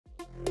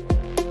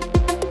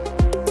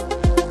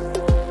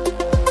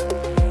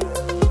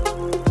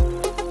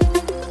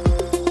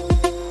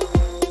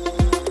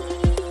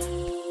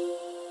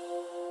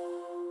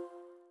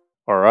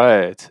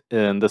Alright,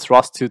 in this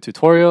ROS2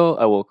 tutorial,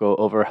 I will go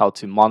over how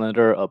to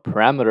monitor a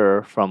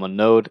parameter from a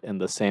node in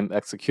the same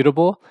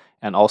executable,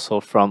 and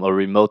also from a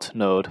remote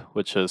node,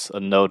 which is a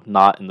node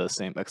not in the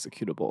same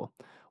executable.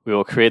 We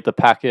will create the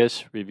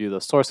package, review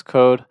the source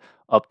code,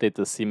 update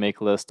the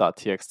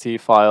CmakeLists.txt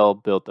file,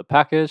 build the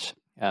package,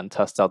 and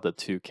test out the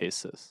two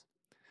cases.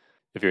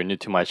 If you're new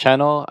to my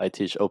channel, I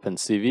teach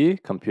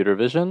OpenCV, computer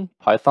vision,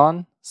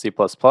 Python, C++,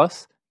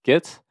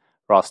 Git,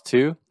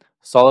 ROS2,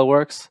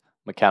 SolidWorks,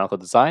 mechanical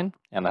design,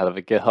 and I have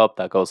a GitHub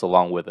that goes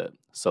along with it.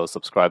 So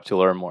subscribe to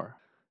learn more.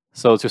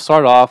 So to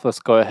start off, let's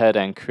go ahead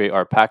and create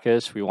our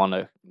package. We want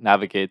to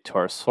navigate to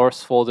our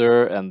source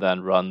folder and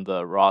then run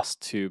the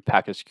ROS2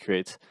 package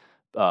create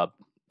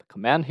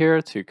command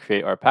here to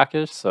create our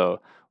package. So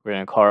we're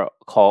going to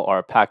call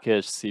our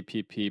package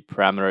CPP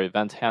parameter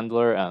event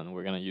handler, and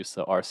we're going to use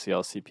the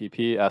RCL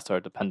CPP as our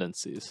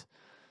dependencies.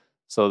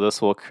 So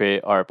this will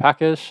create our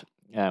package,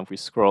 and if we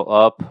scroll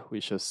up,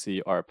 we should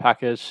see our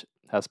package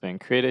has been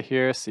created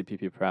here,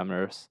 CPP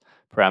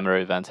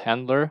parameter event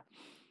handler.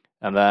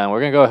 And then we're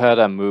going to go ahead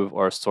and move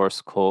our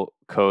source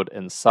code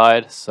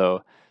inside.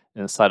 So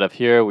inside of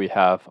here, we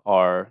have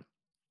our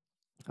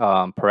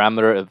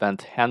parameter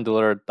event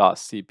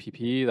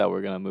handler.cpp that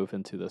we're going to move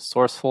into the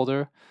source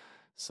folder.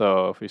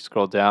 So if we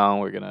scroll down,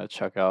 we're going to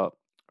check out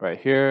right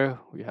here.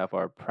 We have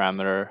our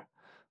parameter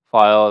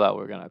file that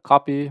we're going to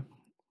copy.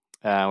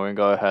 And we're going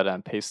to go ahead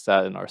and paste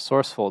that in our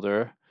source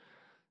folder.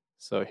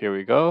 So here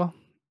we go.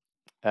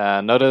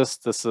 And notice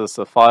this is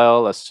a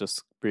file. Let's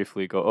just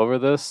briefly go over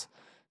this.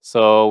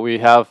 So we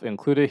have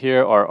included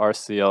here our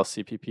RCL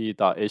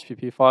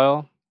CPP.hpp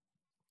file.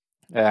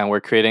 And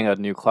we're creating a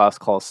new class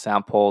called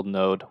sample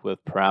node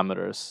with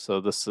parameters. So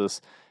this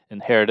is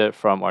inherited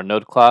from our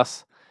node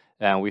class.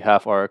 And we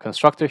have our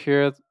constructor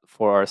here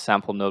for our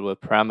sample node with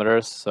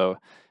parameters. So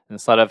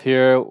inside of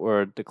here,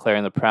 we're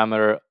declaring the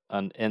parameter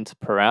an int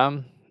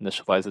param,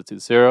 initialize it to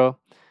 0.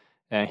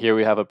 And here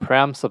we have a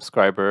param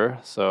subscriber.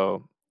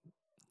 So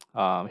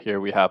here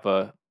we have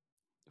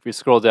if we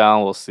scroll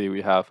down, we'll see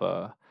we have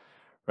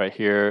right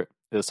here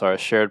is our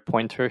shared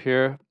pointer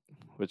here,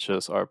 which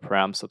is our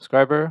param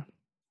subscriber.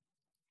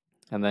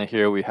 And then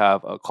here we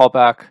have a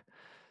callback.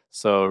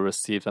 So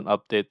received an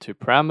update to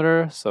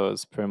parameter. So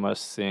it's pretty much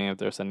seeing if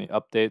there's any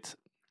update.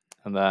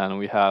 And then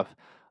we have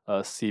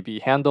a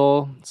CB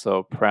handle.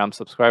 So param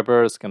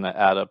subscriber is going to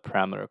add a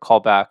parameter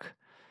callback.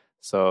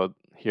 So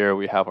here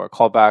we have our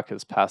callback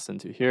is passed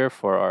into here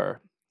for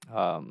our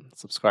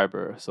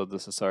subscriber. So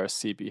this is our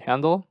CB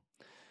handle.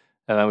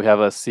 And then we have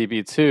a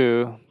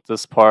CB2.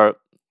 This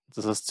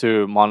is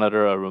to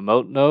monitor a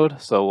remote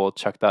node. So we'll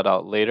check that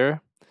out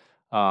later.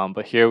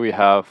 But here we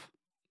have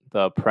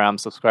the param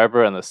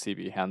subscriber and the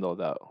CB handle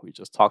that we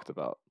just talked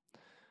about.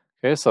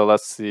 Okay, so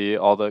let's see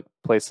all the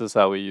places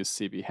that we use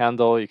CB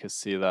handle. You can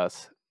see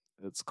that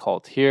it's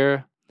called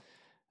here.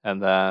 And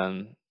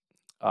then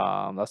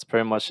that's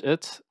pretty much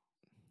it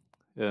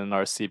in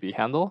our CB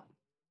handle.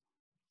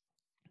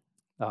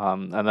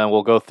 And then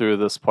we'll go through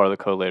this part of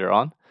the code later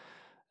on.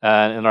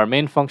 And in our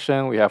main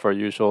function, we have our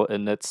usual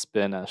init,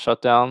 spin, and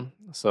shutdown.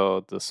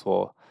 So this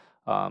will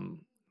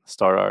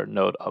start our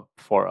node up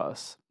for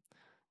us.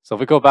 So if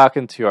we go back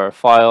into our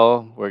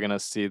file, we're going to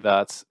see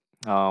that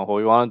what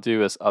we want to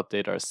do is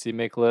update our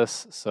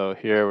CMakeList. So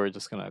here we're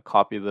just going to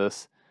copy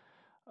this.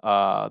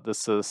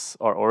 This is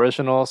our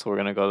original, so we're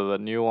going to go to the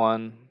new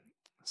one.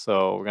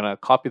 So we're going to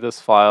copy this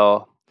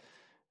file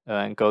and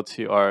then go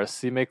to our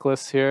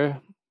CMakeList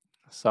here.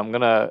 So I'm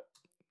going to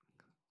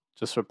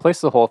just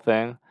replace the whole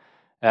thing,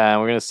 and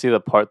we're going to see the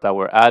part that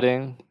we're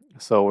adding.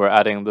 So we're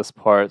adding this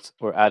part.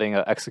 We're adding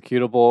an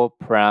executable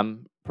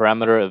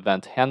parameter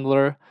event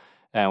handler.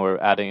 And we're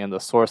adding in the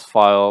source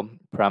file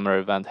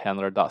parameter event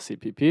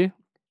handler.cpp. We're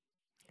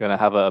going to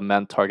have a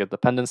amend target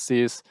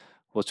dependencies,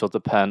 which will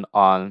depend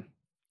on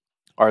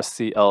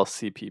RCL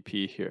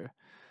CPP here.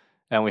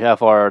 And we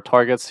have our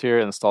targets here,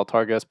 install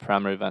targets,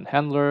 parameter event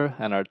handler,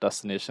 and our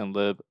destination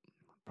lib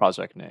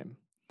project name.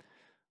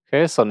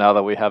 Okay, so now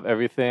that we have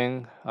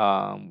everything,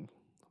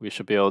 we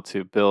should be able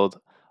to build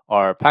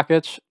our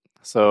package.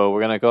 So we're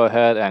going to go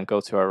ahead and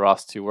go to our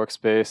ROS2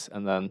 workspace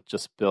and then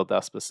just build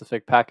that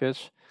specific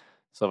package.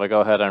 So if I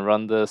go ahead and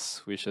run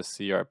this, we should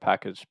see our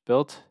package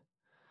built.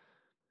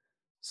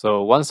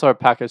 So once our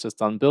package is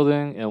done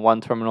building, in one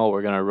terminal,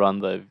 we're going to run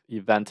the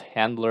event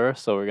handler.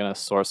 So we're going to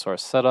source our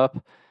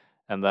setup,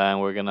 and then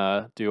we're going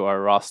to do our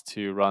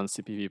ROS2 run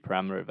CPP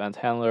parameter event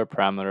handler,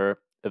 parameter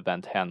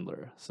event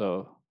handler.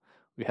 So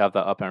we have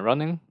that up and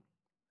running.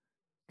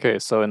 Okay,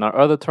 so in our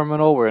other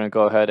terminal, we're going to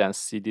go ahead and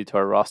cd to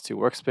our ROS2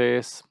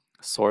 workspace,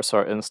 source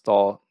our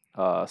install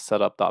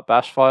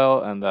setup.bash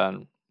file, and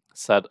then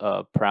set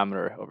a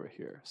parameter over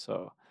here.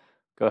 So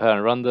go ahead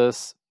and run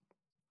this.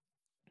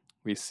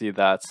 We see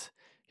that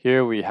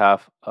here we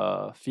have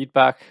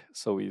feedback.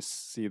 So we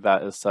see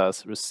that it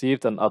says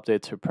received an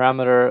update to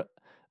parameter,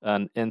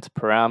 an int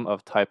param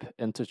of type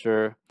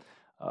integer,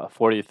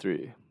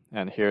 43.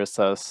 And here it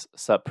says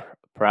set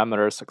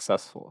parameter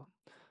successful.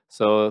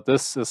 So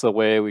this is a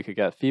way we could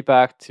get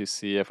feedback to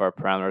see if our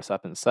parameters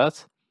have been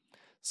set.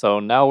 So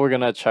now we're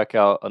going to check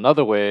out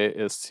another way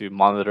is to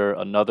monitor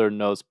another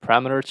node's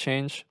parameter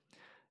change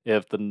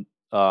if the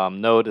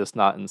node is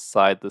not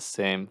inside the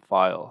same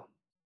file.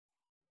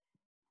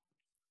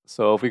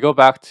 So if we go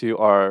back to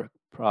our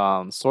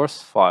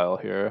source file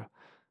here,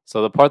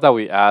 so the part that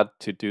we add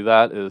to do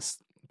that is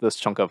this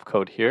chunk of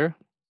code here.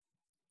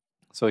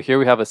 So here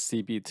we have a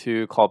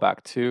CB2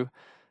 callback to,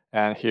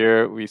 and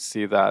here we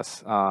see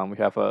that we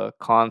have a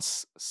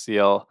const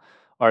cl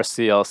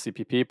rcl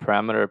cpp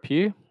parameter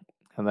p,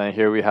 and then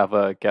here we have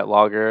a get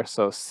logger.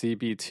 So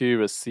CB2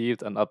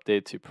 received an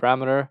update to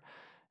parameter,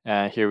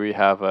 and here we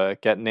have a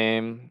get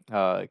name,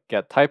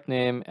 get type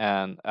name,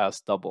 and as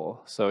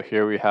double. So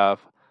here we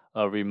have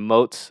a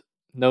remote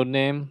node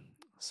name.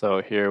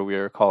 So here we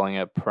are calling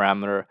it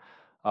parameter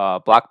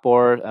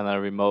blackboard, and then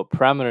remote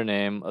parameter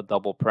name, a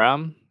double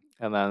param,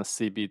 and then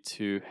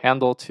CB2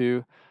 handle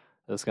 2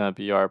 is going to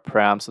be our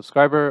param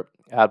subscriber,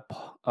 add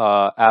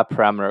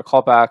parameter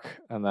callback,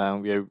 and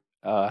then we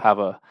have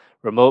a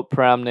remote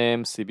param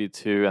name,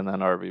 CB2, and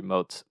then our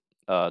remote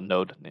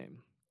node name.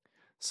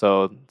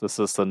 So this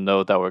is the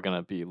node that we're going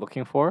to be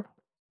looking for.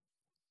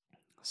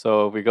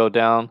 So if we go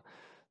down,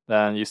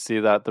 then you see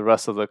that the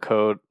rest of the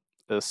code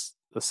is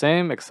the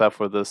same except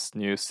for this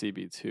new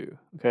CB2.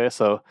 Okay,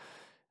 so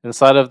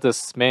inside of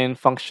this main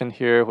function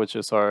here, which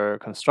is our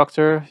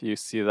constructor, you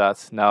see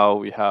that now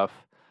we have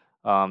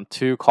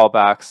two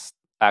callbacks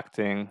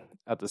acting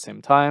at the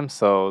same time.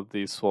 So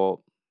these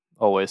will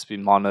always be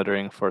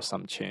monitoring for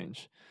some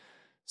change.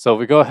 So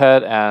we go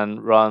ahead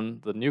and run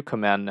the new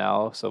command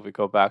now. So we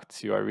go back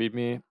to our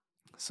README.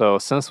 So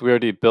since we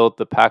already built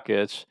the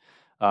package,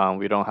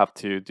 we don't have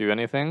to do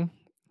anything.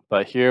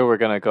 But here we're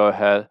going to go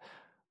ahead.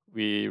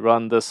 We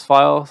run this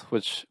file,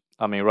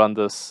 run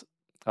this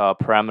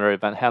parameter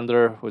event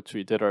handler, which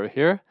we did over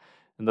here.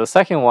 And the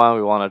second one,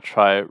 we want to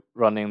try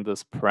running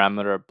this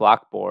parameter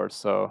blackboard.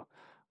 So I'm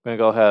going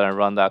to go ahead and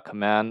run that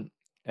command.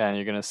 And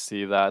you're going to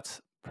see that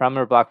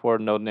parameter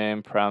blackboard node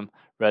name, param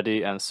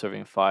ready, and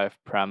serving 5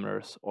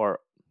 parameters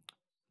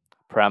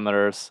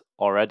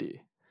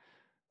already.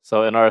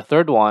 So in our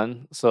third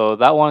one, so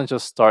that one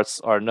just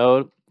starts our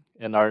node.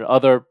 In our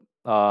other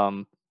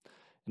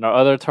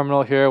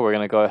terminal here, we're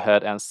going to go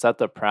ahead and set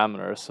the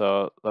parameter.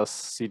 So let's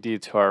cd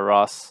to our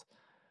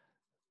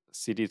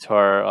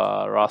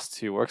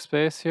ROS2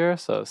 workspace here.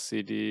 So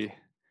cd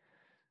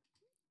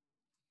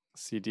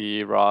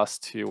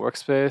ROS2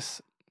 workspace,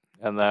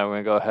 and then we're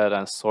going to go ahead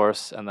and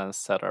source and then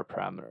set our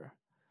parameter.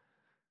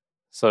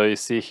 So you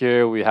see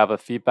here we have a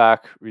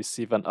feedback,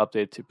 receive an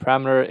update to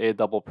parameter, a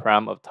double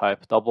param of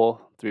type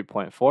double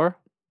 3.4.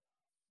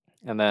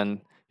 And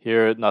then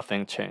here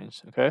nothing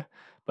changed, okay?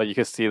 But you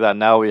can see that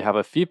now we have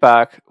a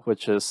feedback,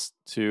 which is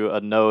to a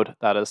node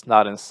that is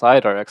not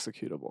inside our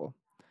executable.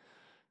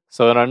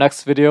 So in our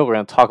next video, we're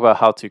going to talk about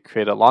how to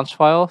create a launch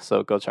file.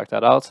 So go check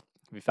that out.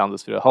 If you found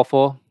this video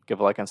helpful, give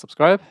a like and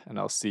subscribe, and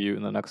I'll see you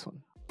in the next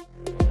one.